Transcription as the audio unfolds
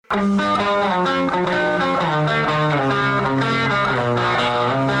This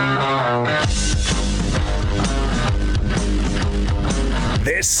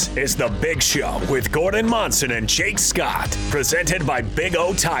is The Big Show with Gordon Monson and Jake Scott, presented by Big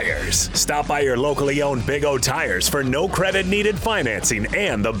O Tires. Stop by your locally owned Big O Tires for no credit needed financing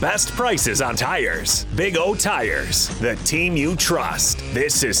and the best prices on tires. Big O Tires, the team you trust.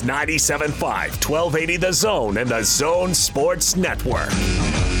 This is 97.5, 1280 The Zone and The Zone Sports Network.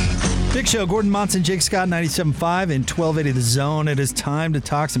 Big Show, Gordon Monson, Jake Scott, 97.5 and 1280 The Zone. It is time to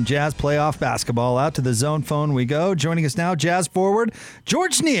talk some Jazz playoff basketball. Out to the Zone phone we go. Joining us now, Jazz forward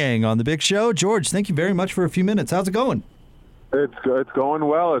George Niang on the Big Show. George, thank you very much for a few minutes. How's it going? It's going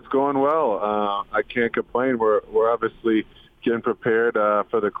well. It's going well. I can't complain. We're obviously getting prepared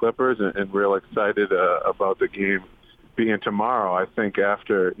for the Clippers and real excited about the game being tomorrow. I think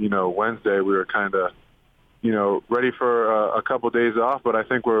after Wednesday we were kind of ready for a couple days off, but I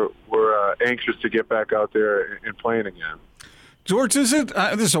think we're anxious to get back out there and playing again. George, is it?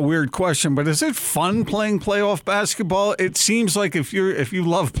 This is a weird question, but is it fun playing playoff basketball? It seems like if you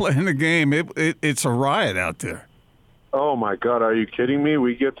love playing the game, it's a riot out there. Oh my God, are you kidding me?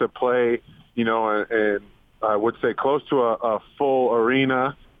 We get to play, and I would say close to a full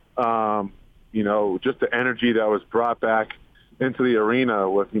arena. Just the energy that was brought back into the arena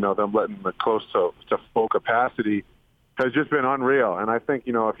with, them letting them close to full capacity has just been unreal. And I think,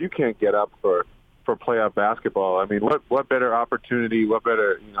 if you can't get up for playoff basketball, I mean, what better opportunity, what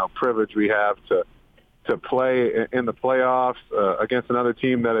better, privilege we have to play in the playoffs against another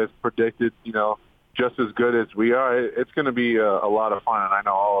team that is predicted, just as good as we are. It's going to be a lot of fun, and I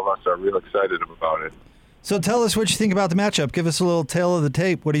know all of us are real excited about it. So tell us what you think about the matchup. Give us a little tale of the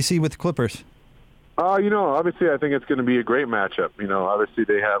tape. What do you see with the Clippers? Obviously I think it's going to be a great matchup. Obviously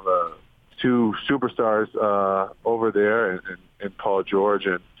they have two superstars over there and Paul George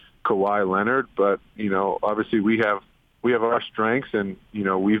and Kawhi Leonard. But, obviously we have our strengths and,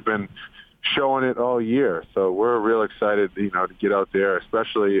 we've been showing it all year. So we're real excited, to get out there,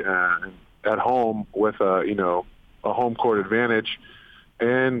 especially at home with, a home court advantage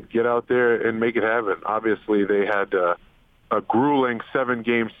and get out there and make it happen. Obviously they had a grueling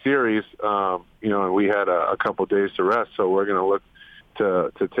 7-game series, and we had a couple days to rest, so we're going to look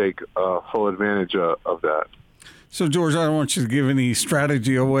to take full advantage of that. So, George, I don't want you to give any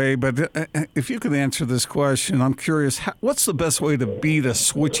strategy away, but if you could answer this question, I'm curious, what's the best way to beat a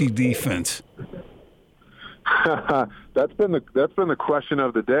switchy defense? That's been the question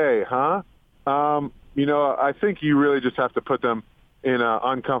of the day, huh? I think you really just have to put them in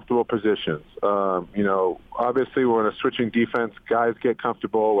uncomfortable positions. Obviously we're in a switching defense. Guys get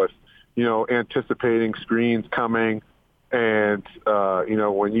comfortable with, anticipating screens coming. And,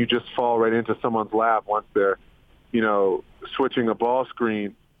 when you just fall right into someone's lap once they're, switching a ball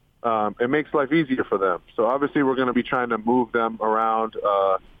screen, it makes life easier for them. So obviously we're going to be trying to move them around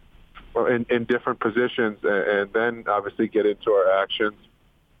in different positions and then obviously get into our actions.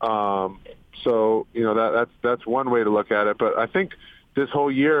 So, that's one way to look at it. But I think this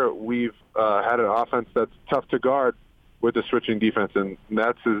whole year we've had an offense that's tough to guard with the switching defense, and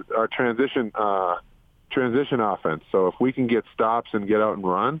that's our transition offense. So if we can get stops and get out and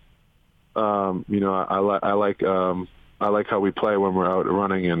run, I like how we play when we're out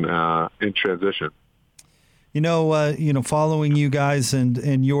running in transition. Following you guys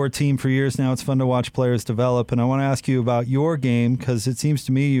and your team for years now, it's fun to watch players develop. And I want to ask you about your game because it seems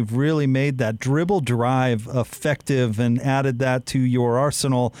to me you've really made that dribble drive effective and added that to your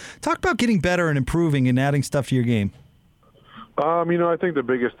arsenal. Talk about getting better and improving and adding stuff to your game. I think the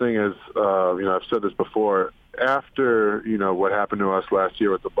biggest thing is, I've said this before, after, what happened to us last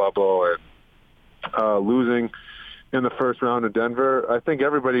year with the bubble and losing in the first round in Denver, I think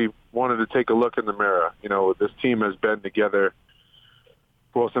everybody wanted to take a look in the mirror. This team has been together,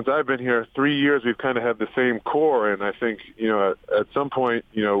 well, since I've been here 3 years, we've kind of had the same core. And I think, at some point,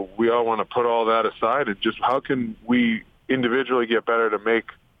 we all want to put all that aside and just how can we individually get better to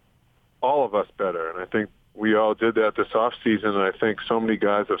make all of us better? And I think we all did that this offseason. And I think so many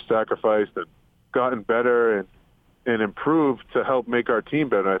guys have sacrificed and gotten better and improved to help make our team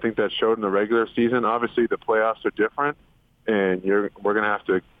better. I think that showed in the regular season. Obviously, the playoffs are different, and we're going to have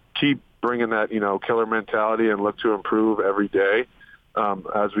to keep bringing that, killer mentality and look to improve every day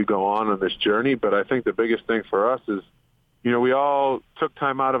as we go on this journey. But I think the biggest thing for us is, we all took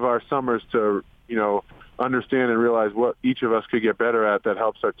time out of our summers to, understand and realize what each of us could get better at that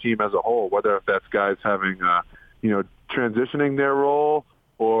helps our team as a whole, whether if that's guys having, transitioning their role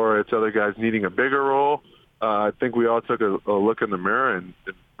or it's other guys needing a bigger role. I think we all took a look in the mirror, and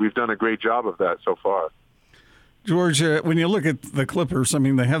we've done a great job of that so far. George, when you look at the Clippers, I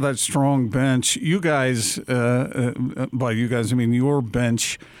mean, they have that strong bench. You guys, by you guys, I mean your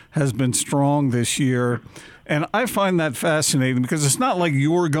bench has been strong this year. And I find that fascinating because it's not like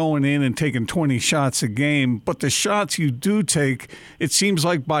you're going in and taking 20 shots a game, but the shots you do take, it seems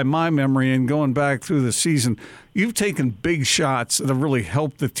like by my memory and going back through the season, you've taken big shots that have really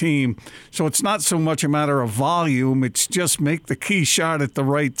helped the team. So it's not so much a matter of volume, it's just make the key shot at the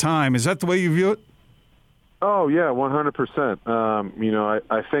right time. Is that the way you view it? Oh, yeah, 100%.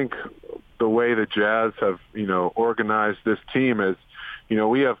 I think the way the Jazz have, organized this team is,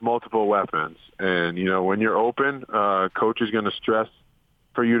 we have multiple weapons. And, when you're open, coach is going to stress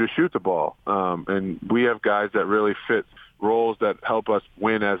for you to shoot the ball. And we have guys that really fit roles that help us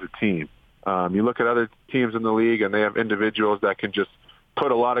win as a team. You look at other teams in the league, and they have individuals that can just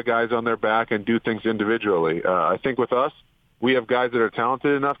put a lot of guys on their back and do things individually. I think with us, we have guys that are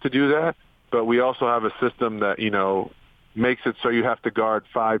talented enough to do that. But we also have a system that, makes it so you have to guard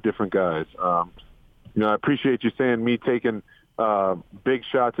 5 different guys. I appreciate you saying me taking big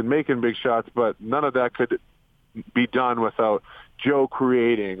shots and making big shots, but none of that could be done without Joe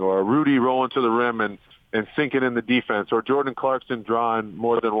creating or Rudy rolling to the rim and sinking in the defense, or Jordan Clarkson drawing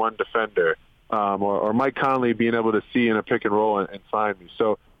more than one defender, or Mike Conley being able to see in a pick and roll and find me.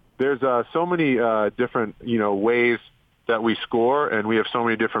 So there's so many different, ways that we score, and we have so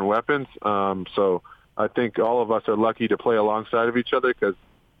many different weapons. So I think all of us are lucky to play alongside of each other because,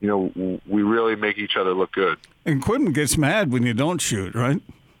 we really make each other look good. And Quentin gets mad when you don't shoot, right?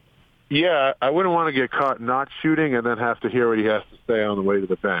 Yeah, I wouldn't want to get caught not shooting and then have to hear what he has to say on the way to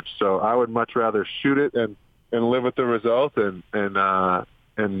the bench. So I would much rather shoot it and live with the result, and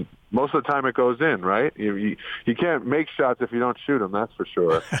most of the time it goes in, right? You can't make shots if you don't shoot them, that's for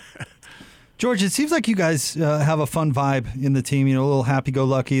sure. George, it seems like you guys have a fun vibe in the team, a little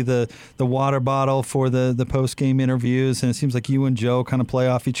happy-go-lucky, the water bottle for the post-game interviews, and it seems like you and Joe kind of play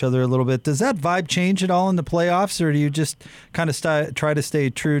off each other a little bit. Does that vibe change at all in the playoffs, or do you just kind of try to stay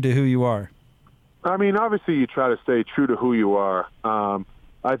true to who you are? I mean, obviously you try to stay true to who you are.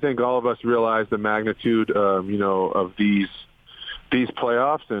 I think all of us realize the magnitude, of these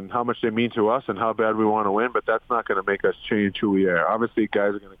playoffs and how much they mean to us and how bad we want to win, but that's not going to make us change who we are. Obviously,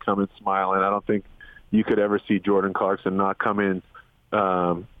 guys are going to come in smiling. I don't think you could ever see Jordan Clarkson not come in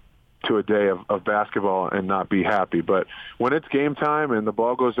to a day of basketball and not be happy. But when it's game time and the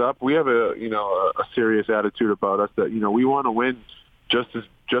ball goes up, we have a serious attitude about us that, we want to win just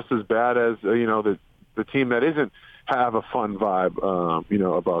as bad as, the team that isn't have a fun vibe,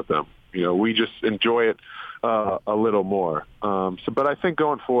 about them. We just enjoy it a little more. But I think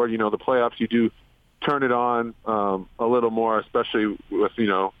going forward, the playoffs, you do turn it on a little more, especially with,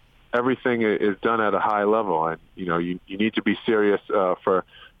 everything is done at a high level. And, you need to be serious for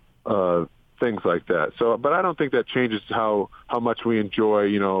things like that. So, but I don't think that changes how much we enjoy,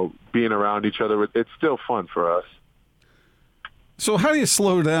 being around each other. It's still fun for us. So how do you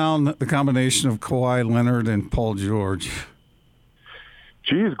slow down the combination of Kawhi Leonard and Paul George?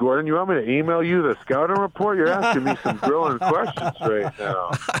 Geez, Gordon, you want me to email you the scouting report? You're asking me some grilling questions right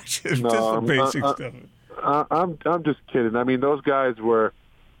now. Just the basic stuff. I'm just kidding. I mean, those guys were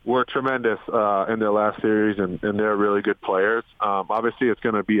tremendous in their last series, and they're really good players. Obviously, it's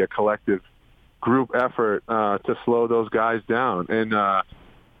going to be a collective group effort to slow those guys down. And,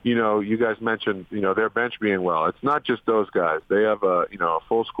 you guys mentioned, their bench being well. It's not just those guys. They have a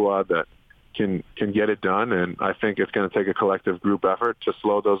full squad that can get it done, and I think it's going to take a collective group effort to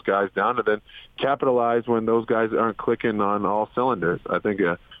slow those guys down and then capitalize when those guys aren't clicking on all cylinders. I think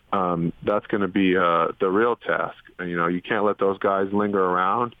that's going to be the real task. You can't let those guys linger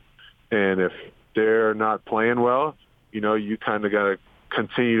around, and if they're not playing well, you kind of got to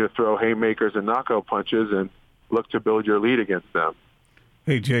continue to throw haymakers and knockout punches and look to build your lead against them.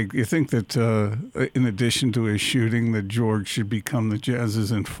 Hey, Jake, you think that in addition to his shooting, that George should become the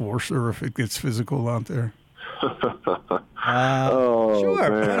Jazz's enforcer if it gets physical out there? Sure,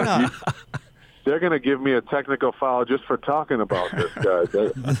 man. Why not? They're going to give me a technical foul just for talking about this,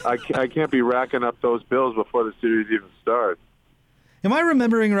 guys. I can't be racking up those bills before the series even starts. Am I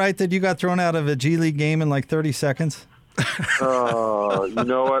remembering right that you got thrown out of a G League game in like 30 seconds? You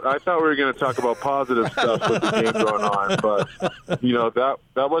know what? I thought we were going to talk about positive stuff with the game going on, but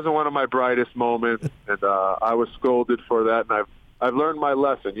that wasn't one of my brightest moments, and I was scolded for that. And I've learned my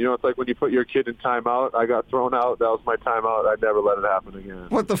lesson. It's like when you put your kid in timeout. I got thrown out. That was my timeout. I'd never let it happen again.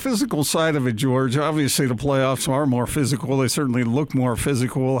 But the physical side of it, George, obviously the playoffs are more physical. They certainly look more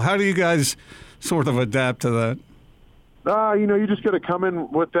physical. How do you guys sort of adapt to that? You just got to come in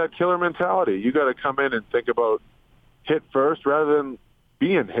with that killer mentality. You got to come in and think about hit first rather than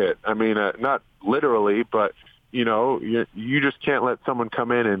being hit. I mean, not literally, but you just can't let someone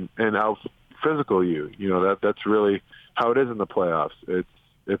come in and out physical you. That's really how it is in the playoffs.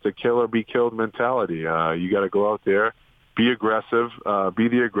 It's a kill or be killed mentality. You got to go out there, be aggressive, be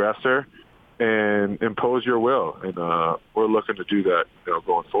the aggressor, and impose your will. And we're looking to do that,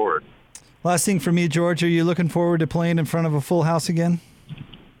 going forward. Last thing for me, George, are you looking forward to playing in front of a full house again?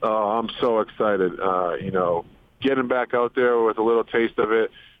 Oh, I'm so excited. Getting back out there with a little taste of it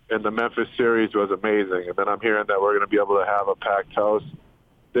in the Memphis series was amazing. And then I'm hearing that we're going to be able to have a packed house.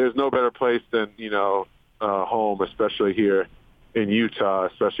 There's no better place than, home, especially here in Utah,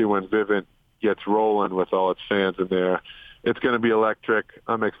 especially when Vivint gets rolling with all its fans in there. It's going to be electric.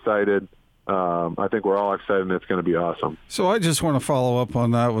 I'm excited. I think we're all excited, and it's going to be awesome. So I just want to follow up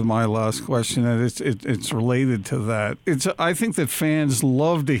on that with my last question, and it's related to that. I think that fans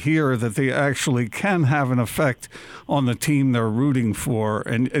love to hear that they actually can have an effect on the team they're rooting for.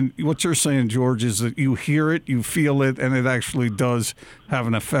 And what you're saying, George, is that you hear it, you feel it, and it actually does have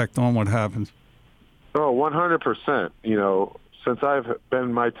an effect on what happens. Oh, 100%. Since I've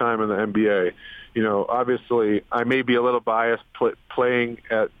been my time in the NBA, obviously I may be a little biased playing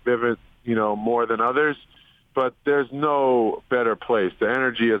at Vivint, more than others, but there's no better place. The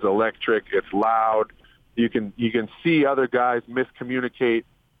energy is electric. It's loud. You can see other guys miscommunicate,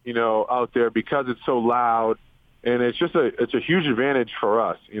 out there because it's so loud. And it's a huge advantage for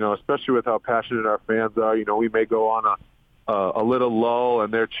us, especially with how passionate our fans are. We may go on a little lull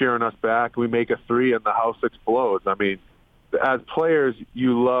and they're cheering us back. We make a three and the house explodes. I mean, as players,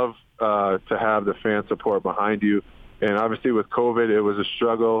 you love to have the fan support behind you. And obviously with COVID, it was a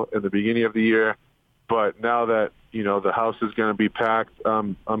struggle in the beginning of the year. But now that, the house is going to be packed,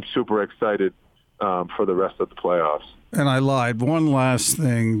 I'm super excited for the rest of the playoffs. And I lied. One last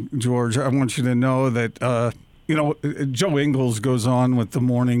thing, George. I want you to know that, Joe Ingles goes on with the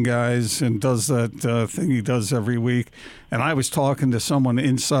morning guys and does that thing he does every week. And I was talking to someone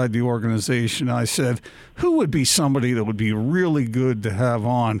inside the organization. I said, who would be somebody that would be really good to have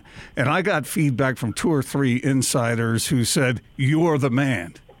on? And I got feedback from 2 or 3 insiders who said, you're the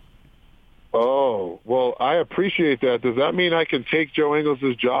man. Oh, well, I appreciate that. Does that mean I can take Joe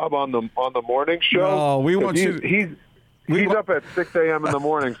Ingles' job on the morning show? No, we want you to... He's up at 6 a.m. in the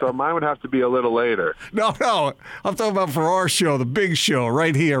morning, so mine would have to be a little later. No. I'm talking about for our show, the big show,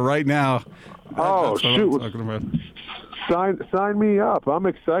 right here, right now. Oh, shoot. I'm talking about. Sign me up. I'm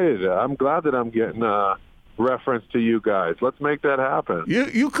excited. I'm glad that I'm getting reference to you guys. Let's make that happen.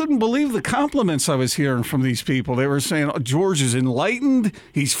 You couldn't believe the compliments I was hearing from these people. They were saying, George is enlightened,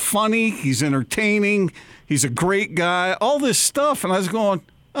 he's funny, he's entertaining, he's a great guy, all this stuff. And I was going,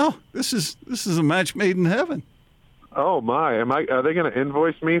 this is a match made in heaven. Oh my! Are they going to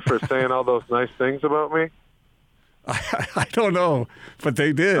invoice me for saying all those nice things about me? I don't know, but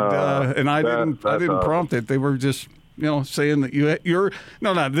they did, and I didn't prompt it. They were just saying that you're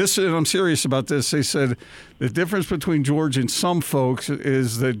no. This, and I'm serious about this. They said the difference between George and some folks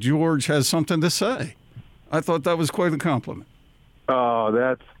is that George has something to say. I thought that was quite a compliment. Oh,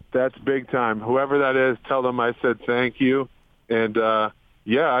 that's big time. Whoever that is, tell them I said thank you, and.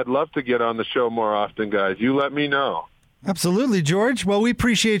 Yeah, I'd love to get on the show more often, guys. You let me know. Absolutely, George. Well, we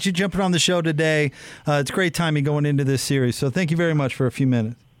appreciate you jumping on the show today. It's great timing going into this series, so thank you very much for a few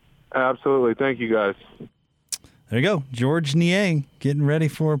minutes. Absolutely. Thank you, guys. There you go. George Niang getting ready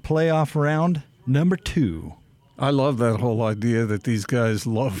for playoff round number 2. I love that whole idea that these guys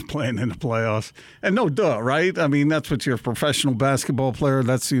love playing in the playoffs. And no duh, right? I mean, that's what you're a professional basketball player.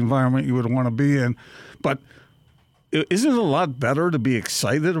 That's the environment you would want to be in. But isn't it a lot better to be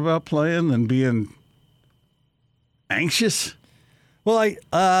excited about playing than being anxious? Well,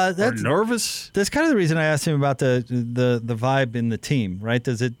 that's nervous. That's kind of the reason I asked him about the vibe in the team, right?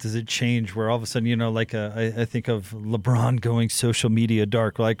 Does it change where all of a sudden, I think of LeBron going social media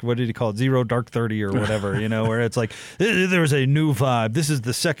dark, like what did he call it, 0 Dark 30 or whatever, where it's like there's a new vibe. This is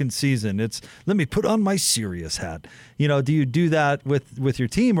the second season. It's let me put on my serious hat. Do you do that with your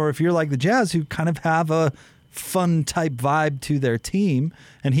team, or if you're like the Jazz who kind of have a fun type vibe to their team?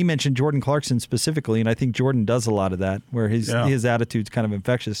 And he mentioned Jordan Clarkson specifically, and I think Jordan does a lot of that, where his attitude's kind of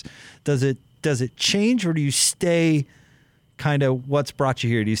infectious. Does it change, or do you stay kind of what's brought you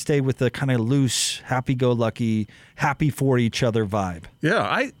here? Do you stay with the kind of loose, happy-go-lucky, happy for each other vibe?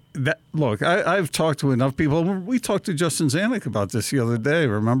 Yeah, I've talked to enough people. We talked to Justin Zanuck about this the other day,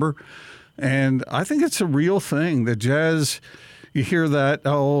 remember? And I think it's a real thing. The Jazz. You hear that,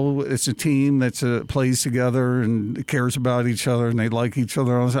 it's a team that plays together and cares about each other and they like each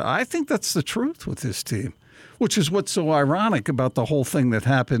other. I think that's the truth with this team, which is what's so ironic about the whole thing that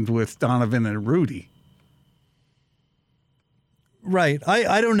happened with Donovan and Rudy. Right.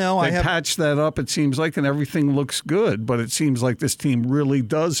 I don't know. They patched that up, it seems like, and everything looks good. But it seems like this team really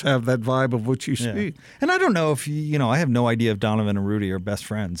does have that vibe of what you speak. And I don't know if, I have no idea if Donovan and Rudy are best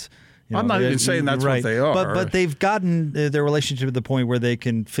friends. I'm not even saying that's what they are. But they've gotten their relationship to the point where they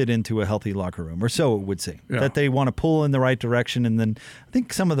can fit into a healthy locker room, or so it would seem. Yeah. That they want to pull in the right direction. And then I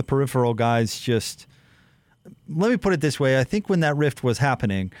think some of the peripheral guys just... Let me put it this way. I think when that rift was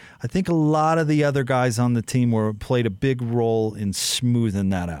happening, I think a lot of the other guys on the team played a big role in smoothing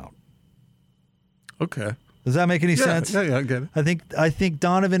that out. Okay. Does that make any sense? Yeah, I get it. I think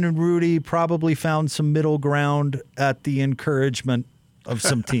Donovan and Rudy probably found some middle ground at the encouragement of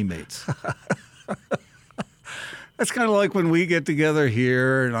some teammates. That's kind of like when we get together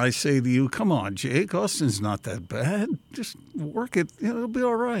here and I say to you, come on, Jake, Austin's not that bad. Just work it. It'll be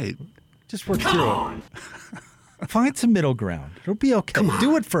all right. Just work through it. Find some middle ground. It'll be okay.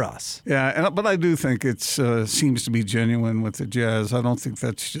 Do it for us. Yeah, but I do think it seems to be genuine with the Jazz. I don't think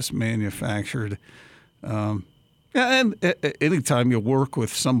that's just manufactured. And anytime you work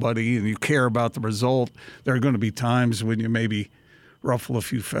with somebody and you care about the result, there are going to be times when you maybe ruffle a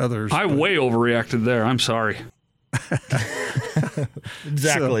few feathers. I way overreacted there. I'm sorry.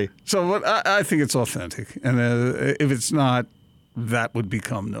 Exactly. So I think it's authentic. And if it's not, that would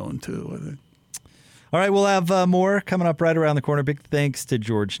become known too, I think. All right, we'll have more coming up right around the corner. Big thanks to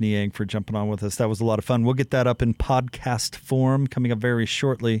George Niang for jumping on with us. That was a lot of fun. We'll get that up in podcast form coming up very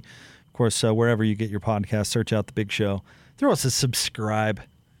shortly. Of course, wherever you get your podcast, search out The Big Show. Throw us a subscribe.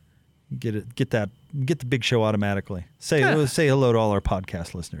 Get the Big Show automatically. Say hello to all our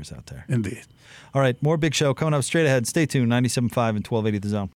podcast listeners out there. Indeed. All right, more Big Show coming up straight ahead. Stay tuned, 97.5 and 1280 The Zone.